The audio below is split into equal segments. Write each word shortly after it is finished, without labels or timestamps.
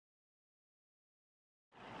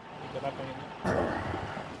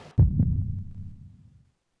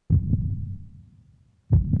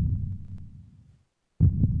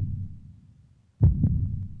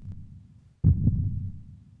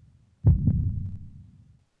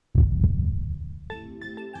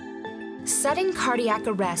Sudden cardiac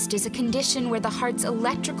arrest is a condition where the heart's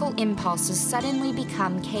electrical impulses suddenly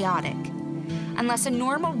become chaotic. Unless a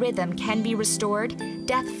normal rhythm can be restored,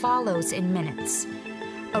 death follows in minutes.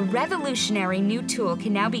 A revolutionary new tool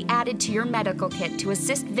can now be added to your medical kit to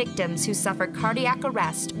assist victims who suffer cardiac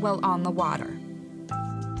arrest while on the water.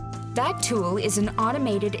 That tool is an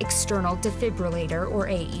automated external defibrillator, or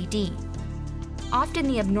AED. Often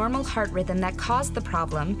the abnormal heart rhythm that caused the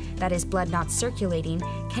problem, that is blood not circulating,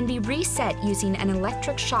 can be reset using an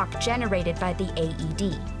electric shock generated by the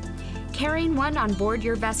AED. Carrying one on board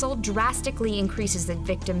your vessel drastically increases the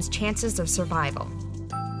victim's chances of survival.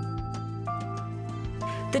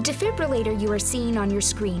 The defibrillator you are seeing on your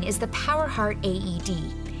screen is the PowerHeart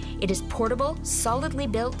AED. It is portable, solidly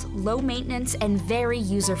built, low maintenance, and very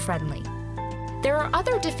user-friendly. There are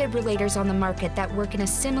other defibrillators on the market that work in a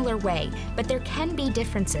similar way, but there can be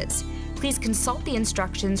differences. Please consult the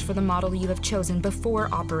instructions for the model you have chosen before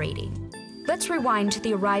operating. Let's rewind to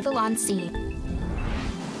the arrival on scene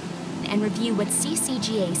and review what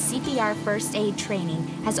CCGA CPR first aid training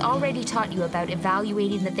has already taught you about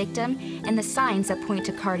evaluating the victim and the signs that point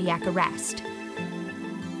to cardiac arrest.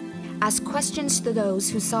 Ask questions to those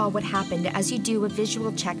who saw what happened as you do a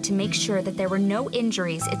visual check to make sure that there were no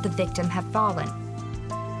injuries if the victim had fallen.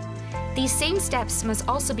 These same steps must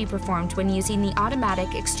also be performed when using the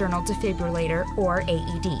automatic external defibrillator, or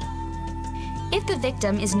AED. If the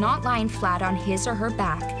victim is not lying flat on his or her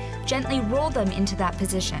back, gently roll them into that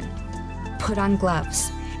position. Put on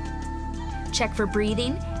gloves. Check for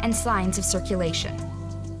breathing and signs of circulation.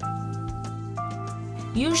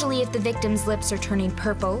 Usually, if the victim's lips are turning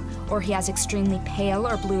purple or he has extremely pale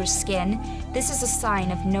or bluish skin, this is a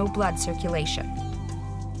sign of no blood circulation.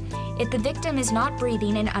 If the victim is not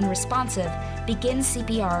breathing and unresponsive, begin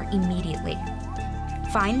CPR immediately.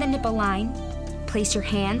 Find the nipple line, place your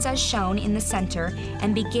hands as shown in the center,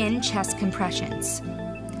 and begin chest compressions.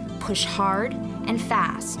 Push hard and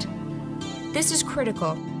fast. This is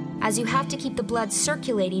critical, as you have to keep the blood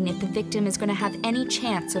circulating if the victim is going to have any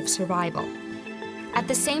chance of survival. At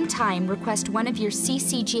the same time, request one of your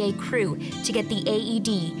CCGA crew to get the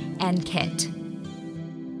AED and kit.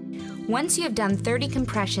 Once you have done 30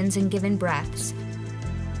 compressions and given breaths,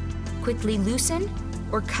 quickly loosen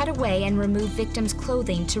or cut away and remove victim's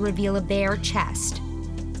clothing to reveal a bare chest.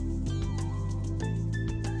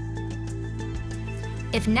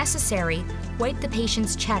 If necessary, wipe the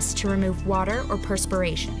patient's chest to remove water or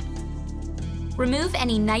perspiration. Remove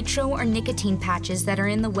any nitro or nicotine patches that are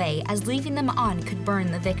in the way, as leaving them on could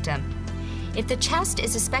burn the victim. If the chest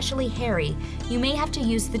is especially hairy, you may have to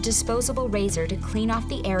use the disposable razor to clean off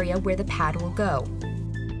the area where the pad will go.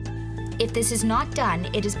 If this is not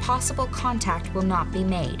done, it is possible contact will not be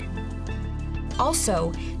made.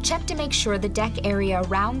 Also, check to make sure the deck area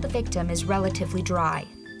around the victim is relatively dry.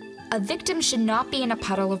 A victim should not be in a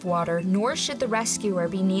puddle of water, nor should the rescuer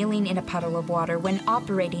be kneeling in a puddle of water when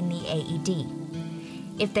operating the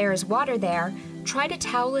AED. If there is water there, try to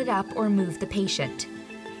towel it up or move the patient.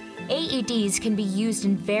 AEDs can be used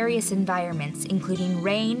in various environments, including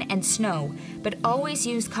rain and snow, but always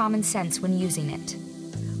use common sense when using it.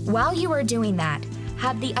 While you are doing that,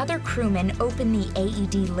 have the other crewmen open the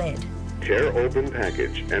AED lid. Tear open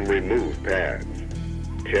package and remove pads.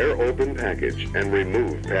 Tear open package and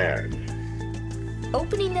remove pads.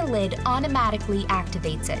 Opening the lid automatically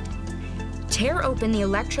activates it. Tear open the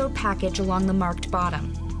electrode package along the marked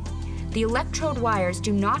bottom. The electrode wires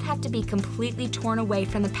do not have to be completely torn away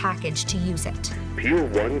from the package to use it. Peel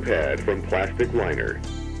one pad from plastic liner.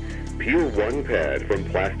 Peel one pad from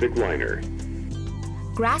plastic liner.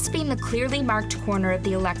 Grasping the clearly marked corner of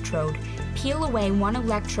the electrode, peel away one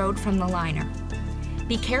electrode from the liner.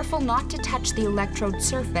 Be careful not to touch the electrode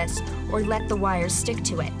surface or let the wires stick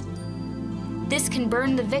to it. This can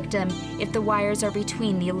burn the victim if the wires are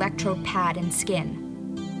between the electrode pad and skin.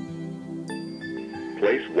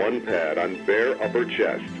 Place one pad on bare upper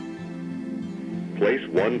chest. Place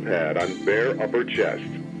one pad on bare upper chest.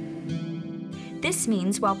 This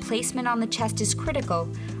means while placement on the chest is critical,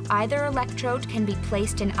 either electrode can be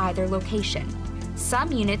placed in either location.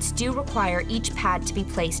 Some units do require each pad to be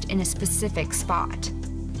placed in a specific spot.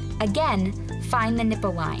 Again, find the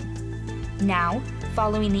nipple line. Now,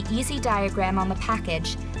 following the easy diagram on the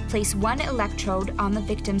package, place one electrode on the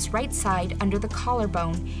victim's right side under the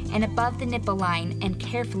collarbone and above the nipple line and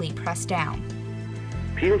carefully press down.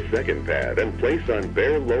 Peel second pad and place on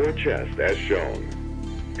bare lower chest as shown.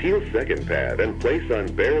 Peel second pad and place on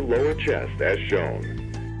bare lower chest as shown.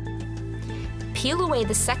 Peel away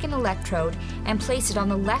the second electrode and place it on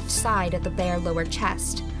the left side of the bare lower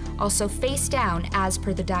chest, also face down as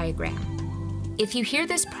per the diagram. If you hear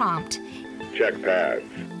this prompt, check pads,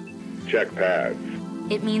 check pads,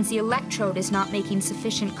 it means the electrode is not making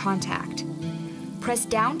sufficient contact. Press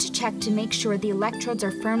down to check to make sure the electrodes are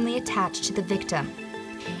firmly attached to the victim.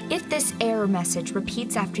 If this error message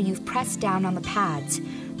repeats after you've pressed down on the pads,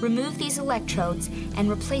 remove these electrodes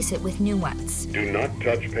and replace it with new ones. Do not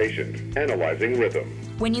touch patient. Analyzing rhythm.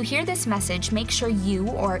 When you hear this message, make sure you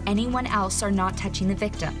or anyone else are not touching the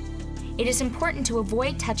victim. It is important to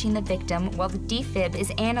avoid touching the victim while the defib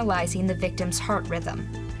is analyzing the victim's heart rhythm.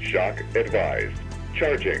 Shock advised.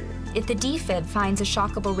 Charging. If the defib finds a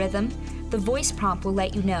shockable rhythm, the voice prompt will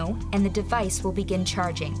let you know and the device will begin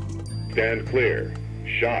charging. Stand clear.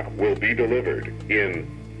 Shock will be delivered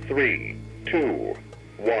in 3, 2,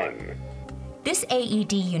 1. This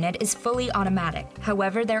AED unit is fully automatic.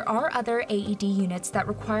 However, there are other AED units that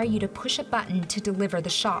require you to push a button to deliver the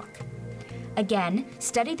shock. Again,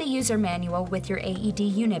 study the user manual with your AED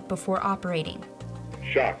unit before operating.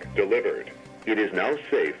 Shock delivered. It is now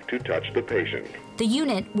safe to touch the patient. The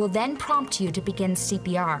unit will then prompt you to begin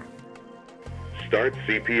CPR. Start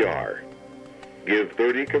CPR. Give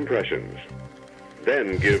 30 compressions.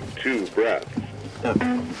 Then give 2 breaths.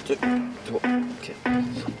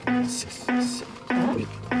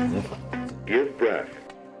 Give breath.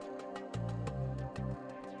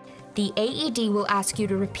 The AED will ask you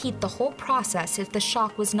to repeat the whole process if the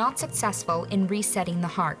shock was not successful in resetting the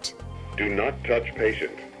heart. Do not touch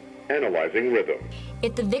patient. Analyzing rhythm.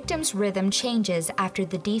 If the victim's rhythm changes after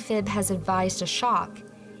the defib has advised a shock,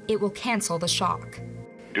 it will cancel the shock.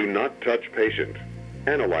 Do not touch patient.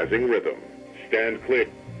 Analyzing rhythm. Stand clear.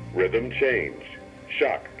 Rhythm changed.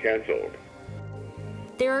 Shock canceled.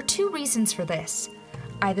 There are 2 reasons for this.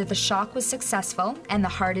 Either the shock was successful and the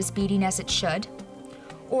heart is beating as it should,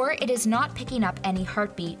 or it is not picking up any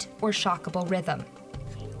heartbeat or shockable rhythm.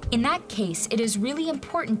 In that case, it is really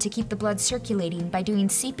important to keep the blood circulating by doing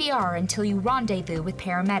CPR until you rendezvous with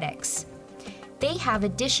paramedics. They have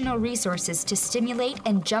additional resources to stimulate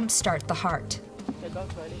and jumpstart the heart.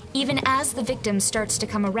 Even as the victim starts to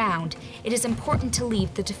come around, it is important to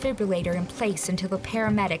leave the defibrillator in place until the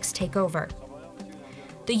paramedics take over.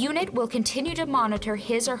 The unit will continue to monitor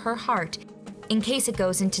his or her heart in case it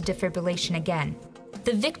goes into defibrillation again.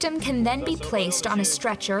 The victim can then be placed on a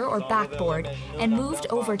stretcher or backboard and moved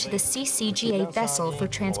over to the CCGA vessel for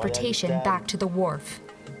transportation back to the wharf.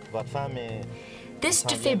 This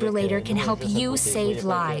defibrillator can help you save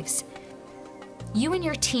lives. You and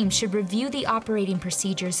your team should review the operating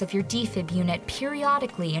procedures of your defib unit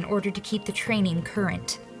periodically in order to keep the training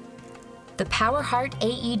current. The PowerHeart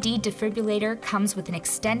AED defibrillator comes with an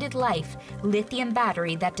extended life lithium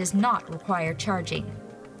battery that does not require charging.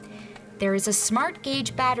 There is a smart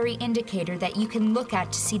gauge battery indicator that you can look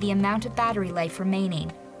at to see the amount of battery life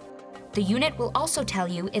remaining. The unit will also tell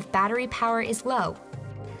you if battery power is low.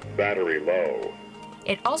 Battery low.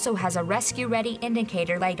 It also has a rescue-ready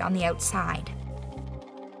indicator light on the outside.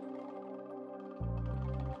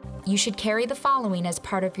 You should carry the following as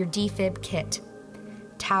part of your defib kit: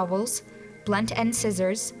 towels, blunt end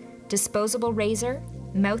scissors, disposable razor,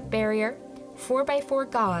 mouth barrier,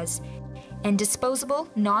 4x4 gauze, and disposable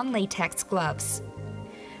non-latex gloves.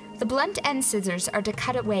 The blunt end scissors are to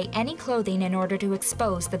cut away any clothing in order to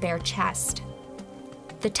expose the bare chest.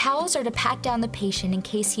 The towels are to pat down the patient in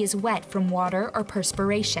case he is wet from water or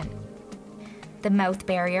perspiration. The mouth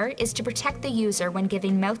barrier is to protect the user when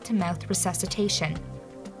giving mouth-to-mouth resuscitation.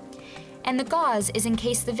 And the gauze is in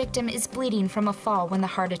case the victim is bleeding from a fall when the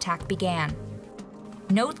heart attack began.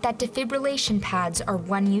 Note that defibrillation pads are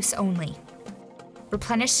one use only.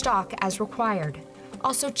 Replenish stock as required.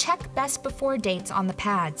 Also check best before dates on the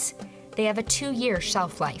pads. They have a 2-year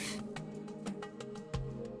shelf life.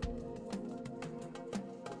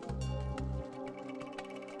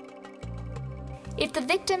 If the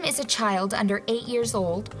victim is a child under 8 years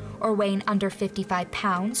old or weighing under 55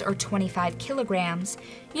 pounds or 25 kilograms,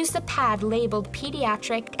 use the pad labeled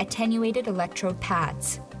Pediatric Attenuated Electrode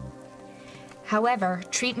Pads. However,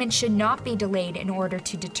 treatment should not be delayed in order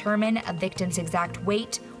to determine a victim's exact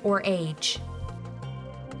weight or age.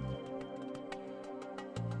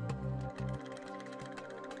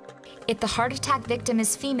 If the heart attack victim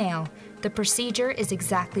is female, the procedure is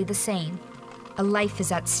exactly the same. A life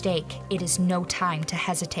is at stake. It is no time to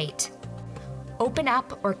hesitate. Open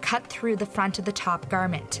up or cut through the front of the top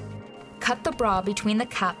garment. Cut the bra between the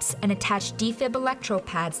cups and attach defib electrode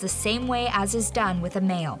pads the same way as is done with a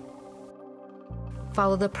male.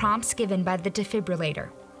 Follow the prompts given by the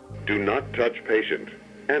defibrillator. Do not touch patient.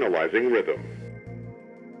 Analyzing rhythm.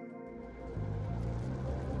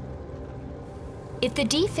 If the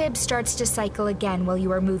defib starts to cycle again while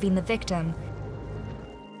you are moving the victim,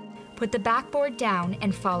 put the backboard down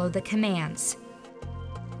and follow the commands.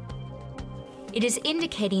 It is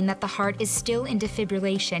indicating that the heart is still in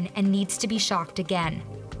defibrillation and needs to be shocked again.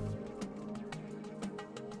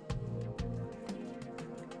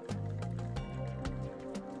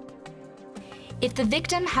 If the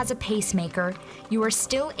victim has a pacemaker, you are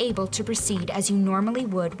still able to proceed as you normally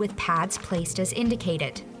would with pads placed as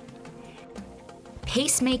indicated.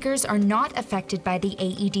 Pacemakers are not affected by the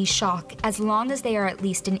AED shock as long as they are at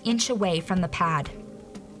least an inch away from the pad.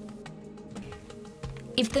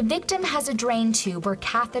 If the victim has a drain tube or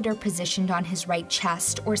catheter positioned on his right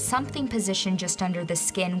chest or something positioned just under the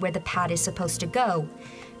skin where the pad is supposed to go,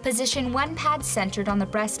 position one pad centered on the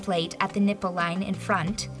breastplate at the nipple line in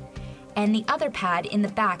front and the other pad in the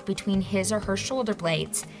back between his or her shoulder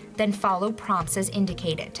blades, then follow prompts as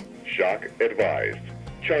indicated. Shock advised.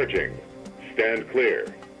 Charging. Stand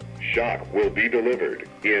clear. Shock will be delivered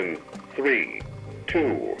in 3,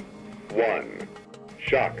 2, 1.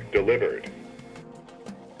 Shock delivered.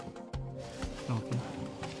 Ok.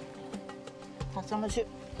 Attention, monsieur.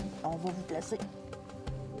 On va vous placer.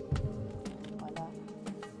 Voilà.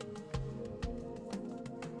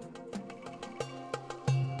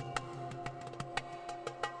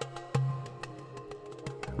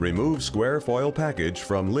 Remove square foil package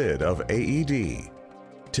from lid of AED.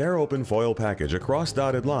 Tear open foil package across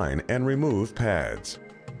dotted line and remove pads.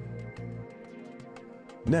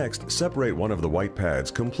 Next, separate one of the white pads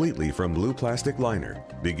completely from blue plastic liner.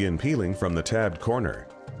 Begin peeling from the tabbed corner.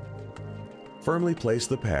 Firmly place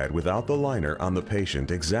the pad without the liner on the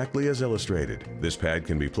patient exactly as illustrated. This pad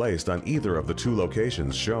can be placed on either of the two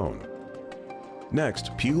locations shown.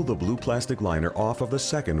 Next, peel the blue plastic liner off of the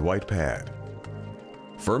second white pad.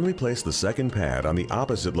 Firmly place the second pad on the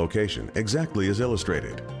opposite location exactly as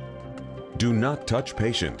illustrated. Do not touch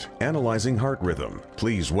patient. Analyzing heart rhythm.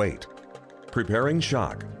 Please wait. Preparing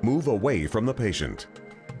shock. Move away from the patient.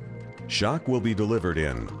 Shock will be delivered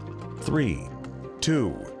in 3, 2,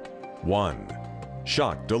 1.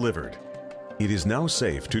 Shock delivered. It is now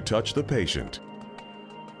safe to touch the patient.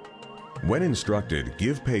 When instructed,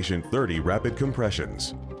 give patient 30 rapid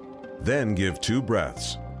compressions. Then give 2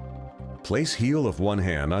 breaths. Place heel of one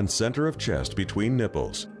hand on center of chest between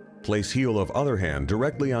nipples. Place heel of other hand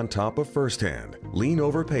directly on top of first hand. Lean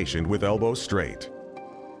over patient with elbows straight.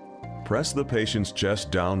 Press the patient's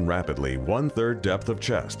chest down rapidly 1/3 depth of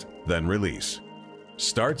chest, then release.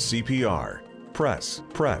 Start CPR. Press,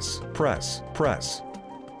 press, press, press.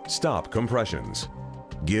 Stop compressions.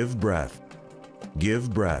 Give breath.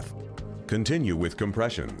 Give breath. Continue with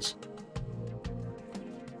compressions.